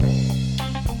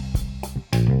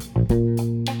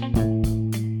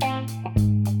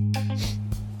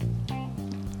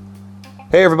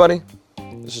Hey everybody,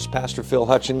 this is Pastor Phil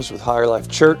Hutchings with Higher Life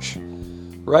Church,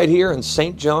 right here in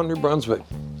St. John, New Brunswick,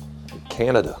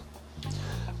 Canada.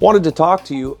 Wanted to talk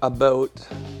to you about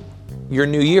your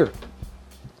new year.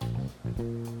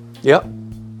 Yep,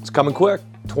 it's coming quick.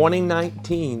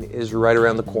 2019 is right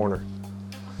around the corner.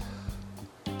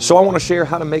 So I want to share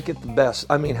how to make it the best.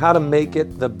 How to make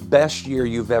it the best year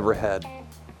you've ever had.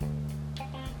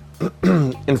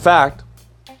 In fact,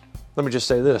 let me just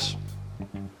say this.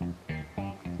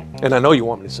 And I know you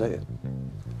want me to say it.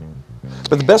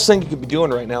 But the best thing you could be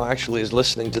doing right now actually is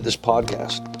listening to this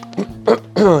podcast.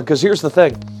 Because here's the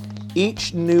thing.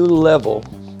 Each new level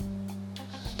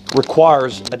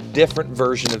requires a different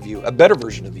version of you, a better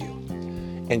version of you.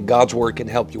 And God's Word can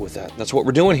help you with that. That's what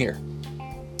we're doing here.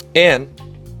 And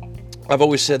I've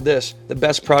always said this, the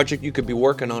best project you could be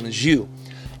working on is you.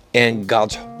 And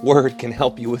God's Word can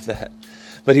help you with that.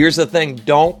 But here's the thing.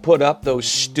 Don't put up those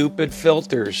stupid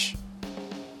filters.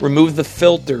 Remove the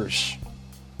filters.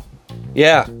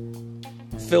 Yeah,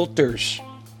 filters.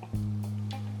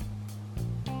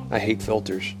 I hate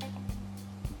filters.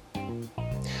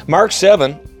 Mark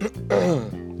 7,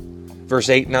 verse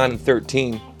 8, 9, and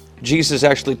 13, Jesus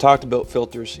actually talked about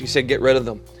filters. He said, get rid of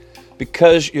them.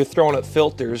 Because you're throwing up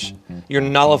filters, you're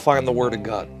nullifying the Word of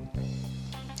God.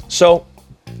 So,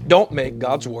 don't make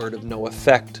God's Word of no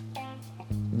effect.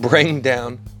 Bring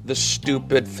down the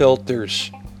stupid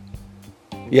filters.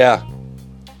 Yeah,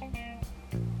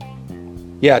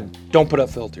 don't put up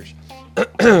filters.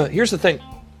 Here's the thing.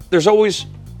 There's always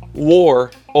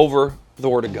war over the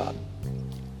Word of God.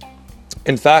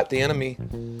 In fact, the enemy,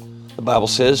 the Bible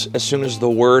says, as soon as the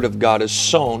Word of God is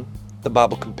sown, the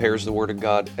Bible compares the Word of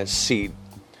God as seed.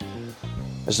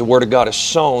 As the Word of God is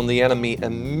sown, the enemy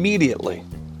immediately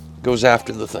goes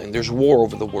after the thing. There's war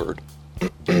over the Word.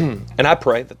 And I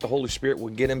pray that the Holy Spirit will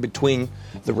get in between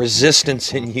the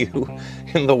resistance in you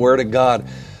and the Word of God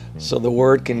so the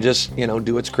Word can just,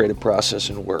 do its creative process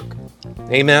and work.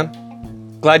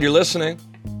 Amen. Glad you're listening.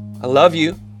 I love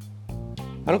you.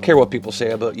 I don't care what people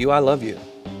say about you. I love you.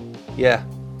 Yeah,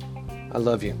 I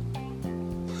love you.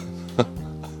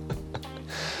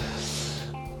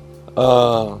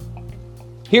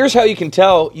 Here's how you can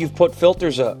tell you've put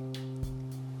filters up.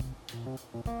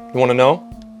 You want to know?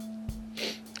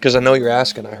 Because I know you're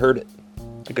asking. I heard it.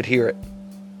 I could hear it.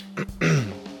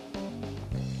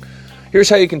 Here's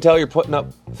how you can tell you're putting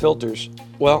up filters.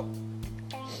 Well,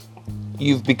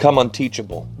 you've become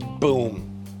unteachable.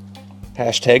 Boom.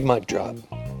 Hashtag mic drop.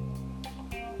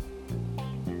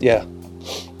 Yeah.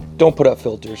 Don't put up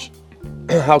filters.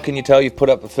 How can you tell you've put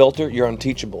up a filter? You're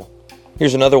unteachable.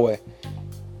 Here's another way.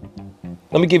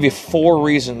 Let me give you 4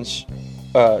 reasons.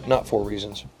 Not 4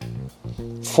 reasons.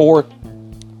 4,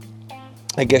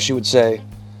 I guess you would say,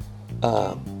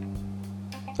 I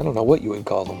don't know what you would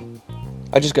call them.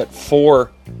 I just got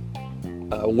 4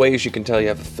 ways you can tell you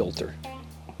have a filter.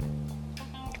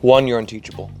 1, you're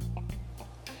unteachable.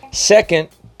 Second,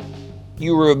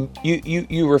 you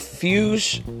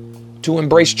refuse to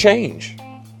embrace change.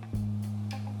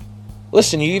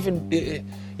 Listen,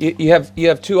 you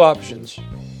have 2 options.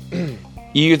 You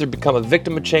either become a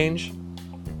victim of change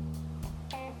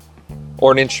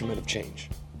or an instrument of change.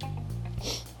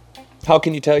 How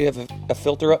can you tell you have a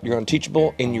filter up? You're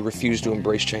unteachable and you refuse to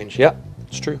embrace change. Yeah,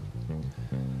 it's true.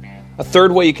 A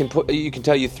third way you can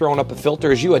tell you've thrown up a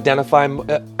filter is you identify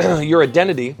your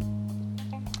identity.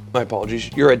 My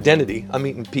apologies. Your identity. I'm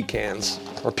eating pecans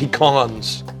or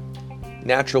pecans,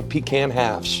 natural pecan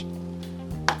halves,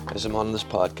 as I'm on this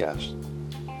podcast.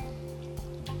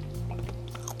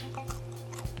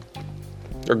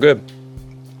 They're good.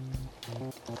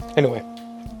 Anyway,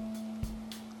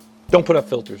 don't put up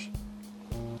filters.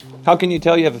 How can you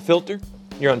tell you have a filter?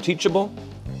 You're unteachable,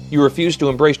 you refuse to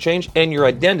embrace change, and your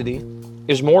identity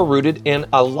is more rooted in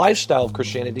a lifestyle of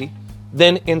Christianity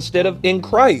than instead of in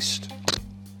Christ.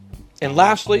 And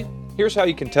lastly, here's how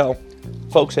you can tell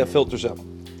folks have filters up.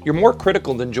 You're more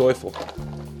critical than joyful.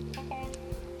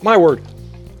 My word.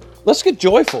 Let's get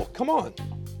joyful. Come on.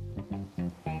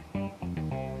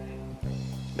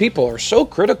 People are so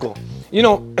critical.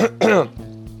 I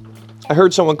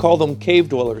heard someone call them cave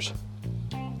dwellers.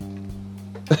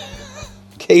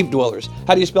 Cave dwellers.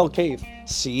 How do you spell cave?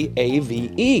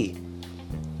 C-A-V-E.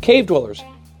 Cave dwellers.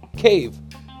 Cave.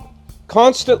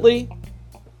 Constantly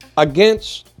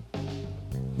against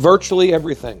virtually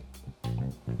everything.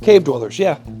 Cave dwellers,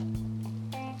 yeah.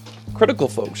 Critical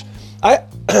folks.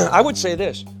 I would say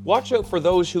this. Watch out for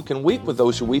those who can weep with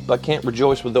those who weep, but can't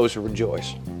rejoice with those who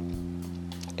rejoice.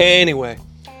 Anyway,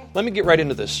 let me get right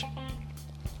into this.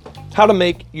 How to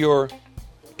make your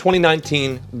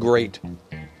 2019 great.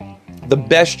 The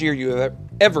best year you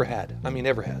ever had. I mean,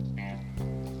 ever had.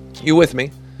 You with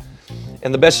me?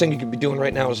 And the best thing you could be doing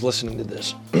right now is listening to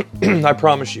this. I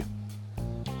promise you.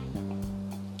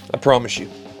 I promise you.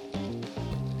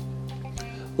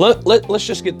 Let's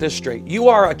just get this straight. You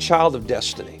are a child of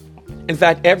destiny. In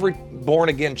fact, every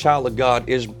born-again child of God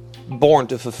is born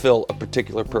to fulfill a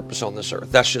particular purpose on this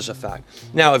earth. That's just a fact.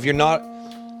 Now, if you're not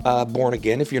born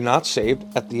again, if you're not saved,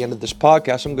 at the end of this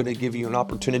podcast, I'm going to give you an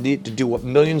opportunity to do what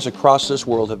millions across this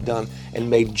world have done and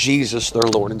made Jesus their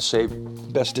Lord and Savior.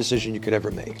 Best decision you could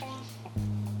ever make.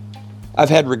 I've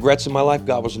had regrets in my life.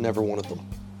 God was never one of them.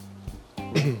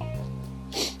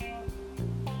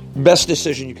 Best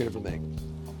decision you could ever make.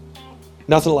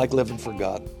 Nothing like living for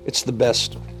God. It's the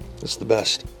best. It's the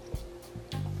best.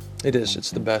 It is.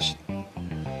 It's the best.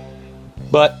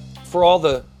 But for all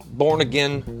the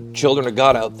born-again children of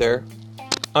God out there,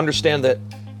 understand that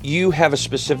you have a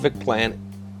specific plan.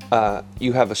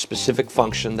 You have a specific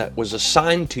function that was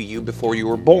assigned to you before you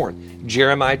were born.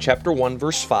 Jeremiah chapter 1,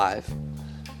 verse 5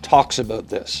 talks about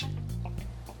this.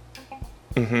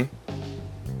 I'm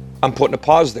putting a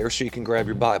pause there so you can grab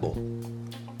your Bible.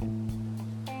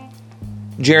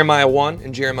 Jeremiah 1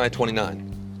 and Jeremiah 29.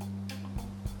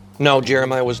 No,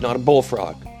 Jeremiah was not a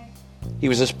bullfrog. He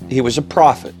was a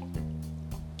prophet.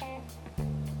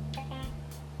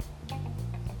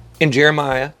 In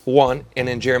Jeremiah 1 and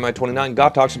in Jeremiah 29,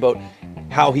 God talks about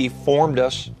how He formed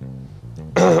us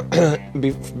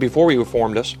before He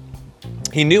formed us.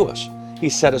 He knew us. He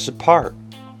set us apart.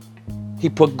 He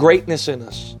put greatness in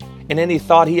us. And any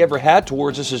thought He ever had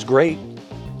towards us is great.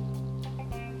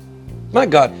 My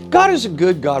God, God is a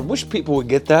good God. Wish people would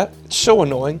get that. It's so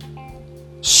annoying.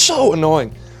 So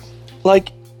annoying.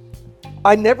 Like,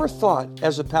 I never thought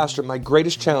as a pastor my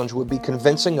greatest challenge would be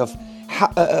convincing of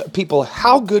people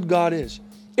how good God is.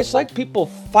 It's like people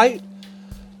fight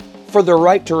for the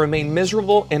right to remain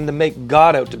miserable and to make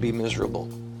God out to be miserable.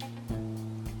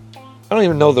 I don't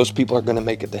even know those people are going to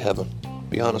make it to heaven, to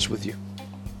be honest with you.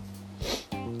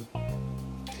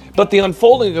 But the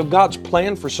unfolding of God's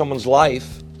plan for someone's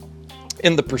life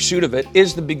in the pursuit of it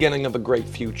is the beginning of a great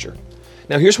future.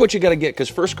 Now here's what you got to get,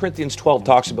 because 1 Corinthians 12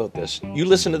 talks about this. You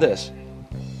listen to this.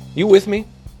 You with me?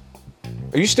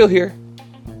 Are you still here?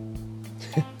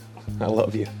 I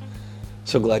love you.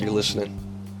 So glad you're listening.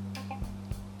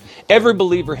 Every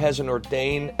believer has been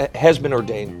ordained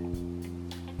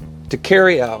to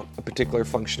carry out a particular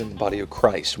function in the body of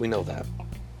Christ. We know that.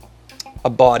 A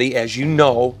body, as you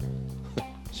know,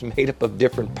 is made up of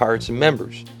different parts and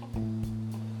members,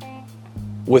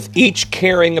 with each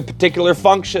carrying a particular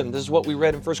function. This is what we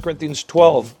read in 1 Corinthians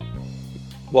 12.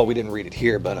 Well, we didn't read it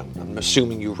here, but I'm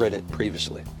assuming you read it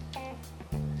previously.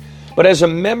 But as a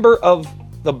member of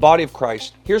the body of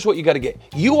Christ, here's what you got to get.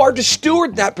 You are to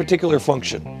steward that particular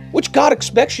function, which God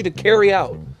expects you to carry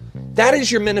out. That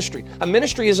is your ministry. A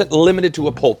ministry isn't limited to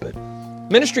a pulpit.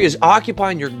 Ministry is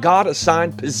occupying your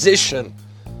God-assigned position.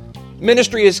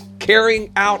 Ministry is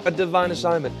carrying out a divine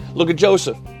assignment. Look at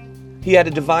Joseph. He had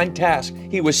a divine task.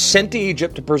 He was sent to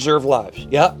Egypt to preserve lives.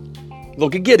 Yeah.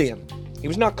 Look at Gideon. He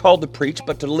was not called to preach,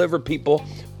 but to deliver people,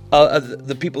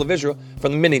 the people of Israel,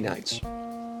 from the Midianites.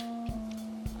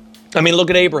 I mean, look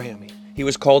at Abraham. He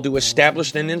was called to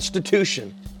establish an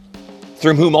institution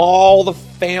through whom all the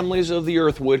families of the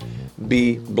earth would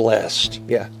be blessed.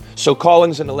 Yeah. So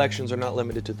callings and elections are not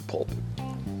limited to the pulpit.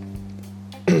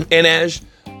 And as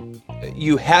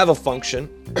you have a function,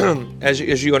 as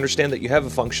you understand that you have a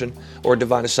function or a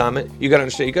divine assignment, you got to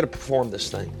understand you got to perform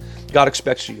this thing. God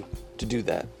expects you to do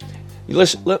that. You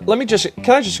listen. Can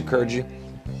I just encourage you?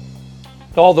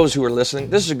 All those who are listening,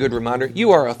 this is a good reminder.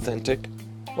 You are authentic.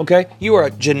 Okay? You are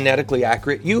genetically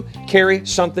accurate. You carry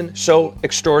something so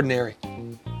extraordinary.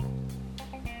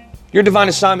 Your divine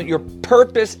assignment, your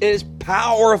purpose is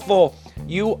powerful.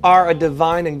 You are a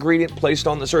divine ingredient placed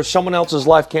on this earth. Someone else's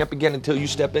life can't begin until you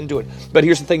step into it. But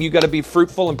here's the thing, you got to be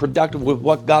fruitful and productive with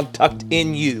what God tucked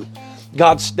in you.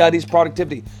 God studies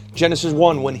productivity. Genesis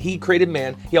 1, when He created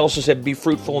man, He also said, be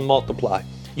fruitful and multiply.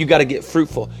 You got to get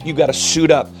fruitful. You got to suit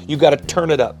up. You got to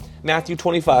turn it up. Matthew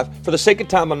 25. For the sake of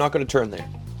time, I'm not going to turn there.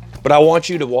 But I want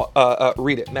you to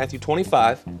read it. Matthew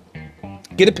 25.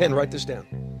 Get a pen. Write this down.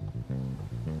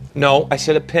 No, I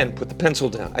said a pen. Put the pencil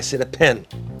down. I said a pen.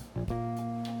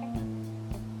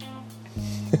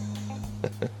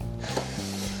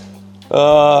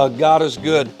 God is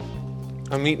good.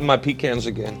 I'm eating my pecans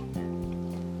again.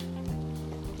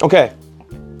 Okay.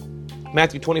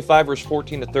 Matthew 25, verse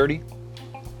 14 to 30.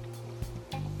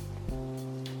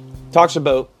 Talks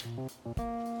about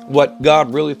what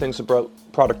God really thinks about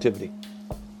productivity.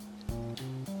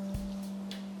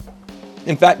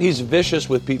 In fact, He's vicious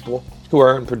with people who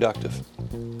are unproductive.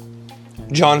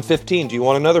 John 15, do you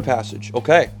want another passage?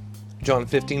 Okay. John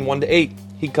 15, 1-8.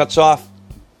 He cuts off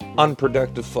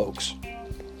unproductive folks.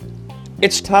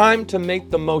 It's time to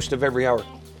make the most of every hour.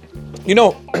 You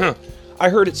know, I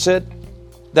heard it said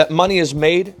that money is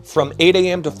made from 8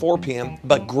 a.m. to 4 p.m.,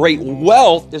 but great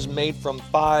wealth is made from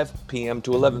 5 p.m.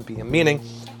 to 11 p.m., meaning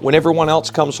when everyone else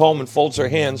comes home and folds their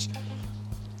hands,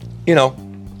 you know,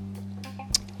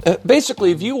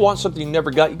 basically, if you want something you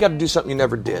never got, you got to do something you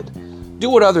never did. Do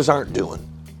what others aren't doing.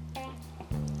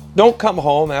 Don't come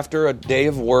home after a day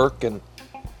of work and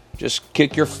just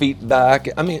kick your feet back.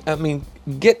 I mean,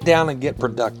 get down and get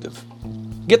productive.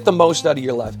 Get the most out of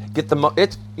your life.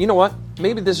 You know what?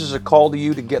 Maybe this is a call to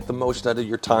you to get the most out of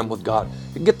your time with God.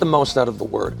 Get the most out of the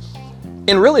Word.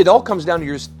 And really, it all comes down to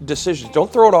your decisions.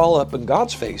 Don't throw it all up in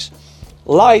God's face.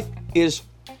 Life is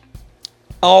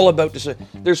all about decisions.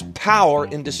 There's power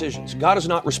in decisions. God is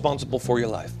not responsible for your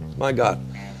life. My God.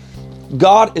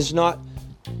 God is not,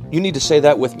 you need to say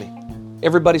that with me.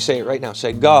 Everybody say it right now.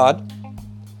 Say, God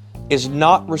is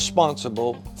not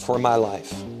responsible for my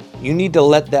life. You need to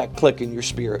let that click in your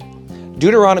spirit.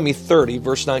 Deuteronomy 30,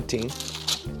 verse 19.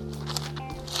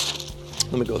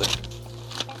 Let me go there.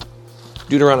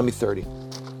 Deuteronomy 30.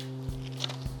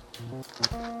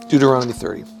 Deuteronomy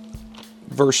 30,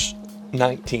 verse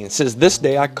 19. It says, this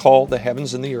day I call the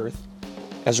heavens and the earth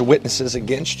as witnesses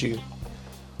against you,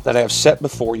 that I have set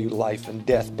before you life and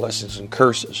death, blessings and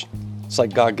curses. It's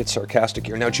like God gets sarcastic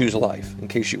here. Now choose life, in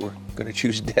case you were going to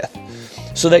choose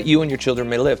death, so that you and your children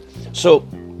may live. So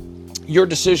your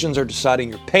decisions are deciding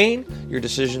your pain. Your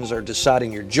decisions are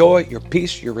deciding your joy, your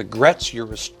peace, your regrets, your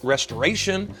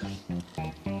restoration.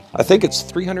 I think it's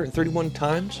 331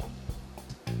 times.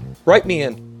 Write me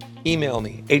in. Email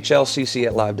me,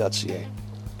 hlcc@live.ca.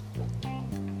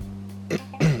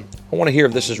 I want to hear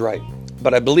if this is right,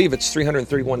 but I believe it's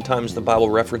 331 times the Bible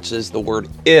references the word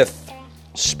if,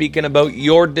 speaking about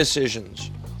your decisions.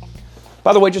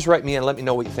 By the way, just write me in. Let me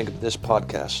know what you think of this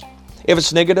podcast. If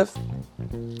it's negative,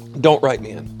 don't write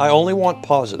me in. I only want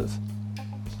positive.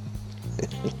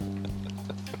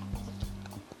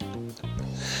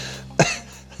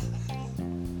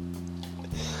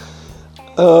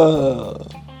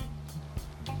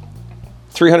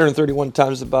 331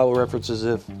 times the Bible references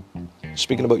if,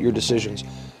 speaking about your decisions.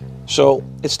 So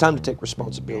it's time to take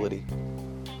responsibility.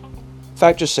 In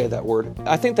fact, just say that word.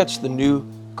 I think that's the new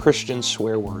Christian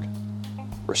swear word.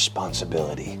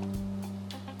 Responsibility.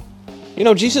 You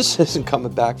know, Jesus isn't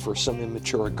coming back for some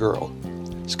immature girl.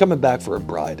 He's coming back for a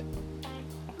bride.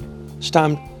 It's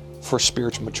time for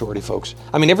spiritual maturity, folks.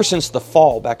 I mean, ever since the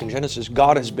fall back in Genesis,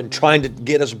 God has been trying to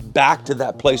get us back to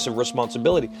that place of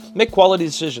responsibility. Make quality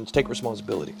decisions. Take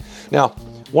responsibility. Now,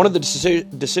 one of the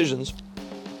decisions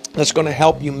that's going to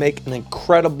help you make an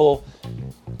incredible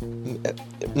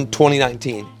in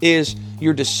 2019 is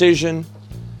your decision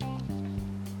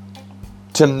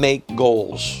to make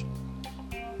goals.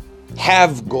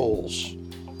 Have goals.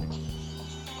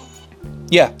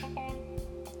 Yeah,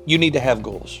 you need to have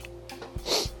goals.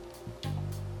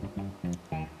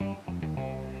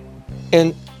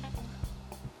 And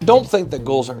don't think that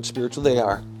goals aren't spiritual. They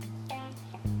are.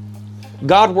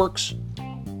 God works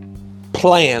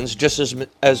plans just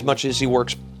as much as he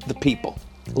works the people.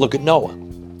 Look at Noah.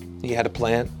 He had a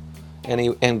plan,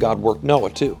 and God worked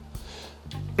Noah too.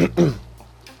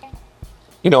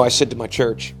 You know, I said to my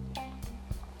church,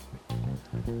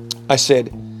 I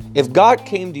said, if God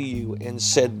came to you and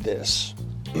said this,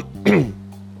 and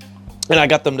I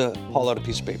got them to haul out a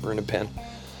piece of paper and a pen,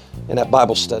 in that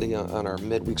Bible study on our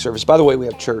midweek service. By the way, we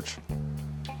have church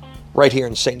right here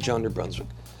in St. John, New Brunswick.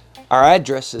 Our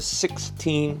address is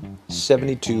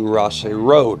 1672 Rosse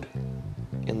Road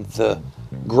in the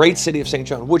great city of St.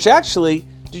 John, which actually,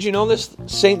 did you know this?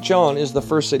 St. John is the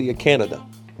first city of Canada.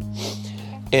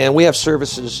 And we have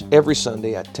services every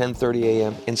Sunday at 10:30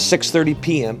 a.m. and 6:30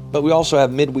 p.m., but we also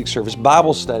have midweek service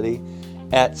Bible study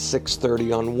at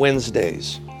 6:30 on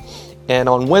Wednesdays. And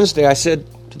on Wednesday, I said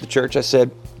to the church, I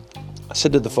said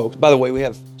to the folks, by the way, we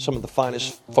have some of the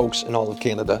finest folks in all of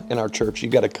Canada in our church. You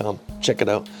got to come check it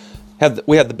out.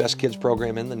 We have the best kids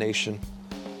program in the nation.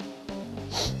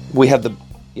 We have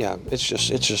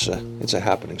it's a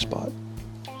happening spot.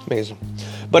 Amazing.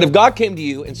 But if God came to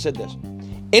you and said this,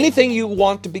 anything you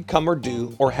want to become or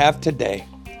do or have today,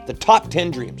 the top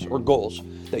 10 dreams or goals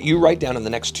that you write down in the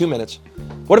next 2 minutes,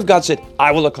 what if God said,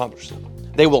 I will accomplish them?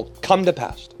 They will come to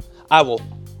pass. I will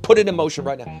put it in motion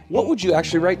right now. What would you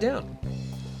actually write down?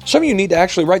 Some of you need to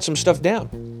actually write some stuff down.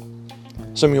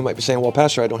 Some of you might be saying, well,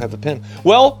 Pastor, I don't have a pen.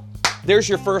 Well, there's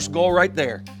your first goal right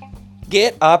there.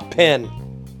 Get a pen.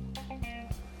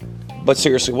 But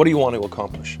seriously, what do you want to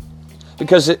accomplish?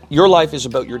 Because your life is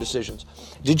about your decisions.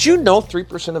 Did you know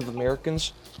 3% of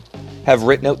Americans have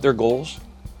written out their goals?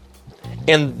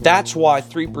 And that's why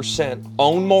 3%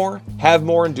 own more, have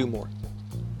more, and do more.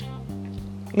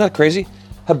 Isn't that crazy?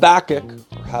 Habakkuk,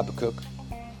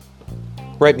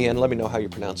 write me in, let me know how you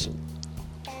pronounce it.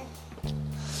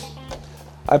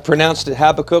 I pronounced it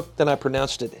Habakkuk, then I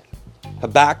pronounced it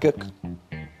Habakkuk.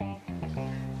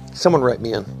 Someone write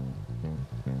me in.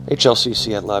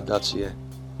 hlcc@live.ca.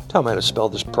 Tell me how to spell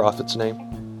this prophet's name.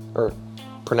 Or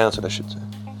pronounce it, I should say.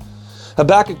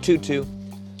 Habakkuk 2:2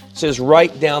 says,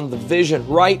 write down the vision.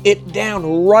 Write it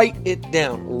down. Write it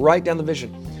down. Write down the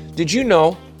vision. Did you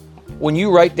know when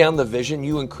you write down the vision,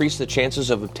 you increase the chances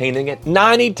of obtaining it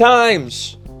 90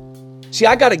 times? See,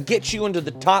 I got to get you into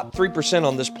the top 3%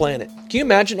 on this planet. Can you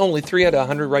imagine only 3 out of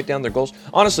 100 write down their goals?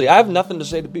 Honestly, I have nothing to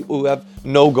say to people who have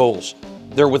no goals.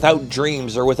 They're without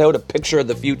dreams. They're without a picture of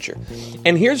the future.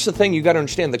 And here's the thing you got to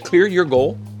understand. The clearer your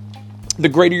goal, the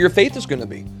greater your faith is going to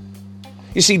be.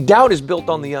 You see, doubt is built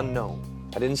on the unknown.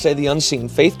 I didn't say the unseen.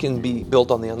 Faith can be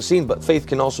built on the unseen, but faith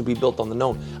can also be built on the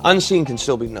known. Unseen can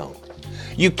still be known.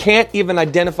 You can't even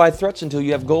identify threats until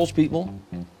you have goals, people.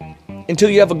 Until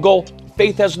you have a goal,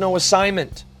 faith has no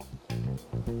assignment.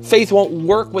 Faith won't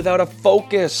work without a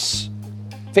focus.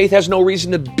 Faith has no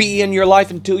reason to be in your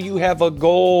life until you have a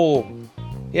goal.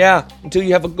 Yeah, until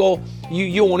you have a goal,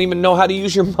 you won't even know how to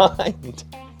use your mind.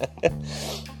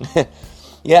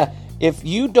 Yeah, if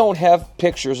you don't have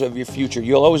pictures of your future,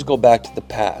 you'll always go back to the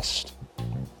past.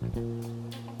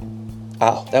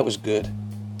 Ow, that was good.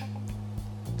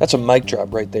 That's a mic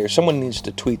drop right there. Someone needs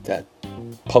to tweet that,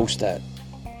 post that.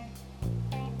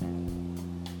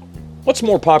 What's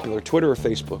more popular, Twitter or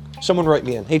Facebook? Someone write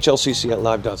me in,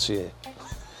 hlcc@live.ca.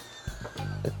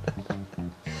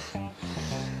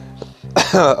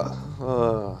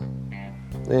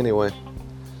 Anyway,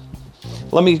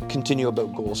 let me continue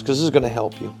about goals because this is going to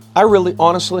help you.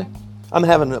 Honestly, I'm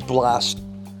having a blast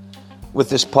with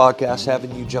this podcast,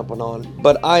 having you jumping on,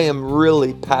 but I am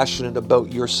really passionate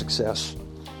about your success.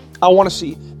 I want to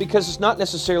see, because it's not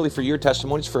necessarily for your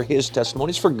testimony, it's for His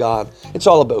testimony, it's for God. It's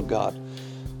all about God.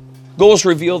 Goals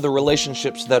reveal the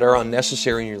relationships that are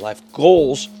unnecessary in your life.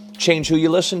 Goals change who you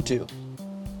listen to.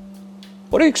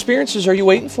 What experiences are you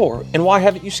waiting for? And why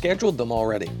haven't you scheduled them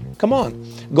already? Come on.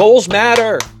 Goals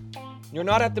matter. You're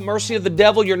not at the mercy of the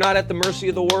devil. You're not at the mercy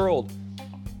of the world.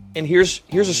 And here's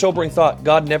a sobering thought.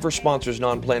 God never sponsors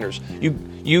non-planners.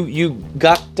 You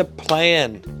got to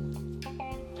plan.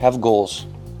 Have goals.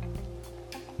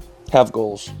 Have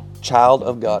goals. Child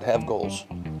of God, have goals.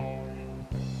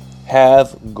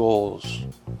 Have goals.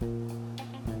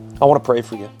 I want to pray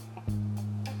for you.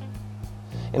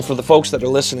 And for the folks that are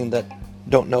listening that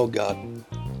don't know God,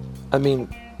 I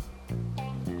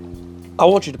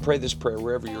want you to pray this prayer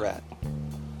wherever you're at.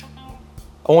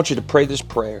 I want you to pray this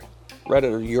prayer right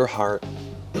out of your heart.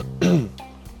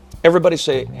 Everybody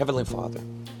say, Heavenly Father,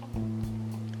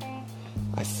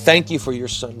 I thank you for your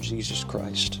Son, Jesus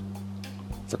Christ,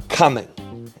 for coming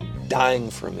and dying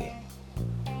for me.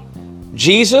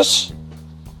 Jesus,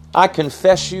 I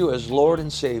confess you as Lord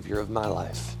and Savior of my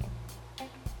life.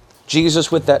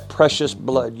 Jesus, with that precious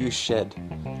blood you shed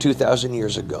 2,000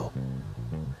 years ago,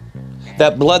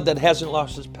 that blood that hasn't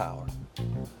lost its power,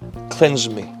 cleanse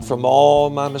me from all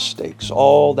my mistakes,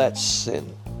 all that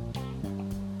sin,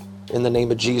 in the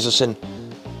name of Jesus. And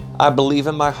I believe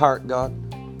in my heart, God,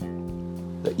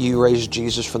 that you raised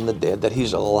Jesus from the dead, that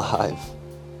He's alive.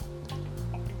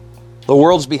 The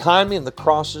world's behind me and the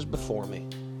cross is before me.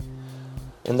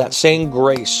 And that same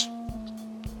grace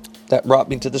that brought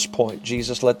me to this point,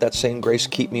 Jesus, let that same grace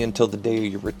keep me until the day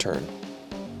of your return.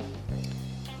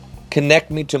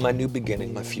 Connect me to my new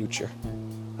beginning, my future.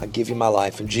 I give you my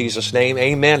life in Jesus' name.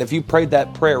 Amen. If you prayed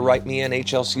that prayer, write me in,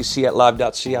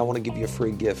 hlcc@live.ca. I want to give you a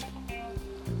free gift.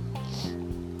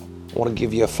 I want to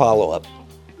give you a follow-up.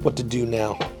 What to do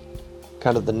now.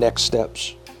 Kind of the next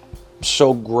steps. I'm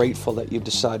so grateful that you've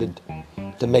decided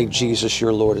to make Jesus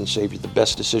your Lord and Savior, the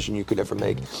best decision you could ever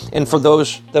make. And for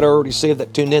those that are already saved,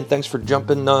 that tuned in, thanks for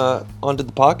jumping onto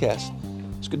the podcast.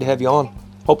 It's good to have you on.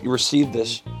 Hope you received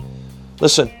this.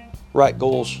 Listen, write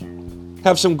goals.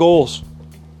 Have some goals.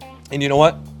 And you know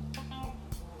what?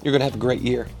 You're going to have a great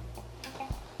year.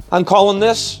 I'm calling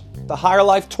this the Higher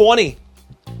Life 20.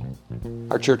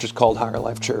 Our church is called Higher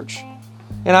Life Church.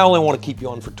 And I only want to keep you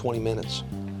on for 20 minutes.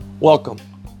 Welcome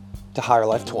to Higher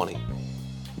Life 20.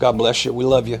 God bless you. We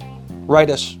love you. Write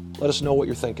us. Let us know what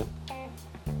you're thinking.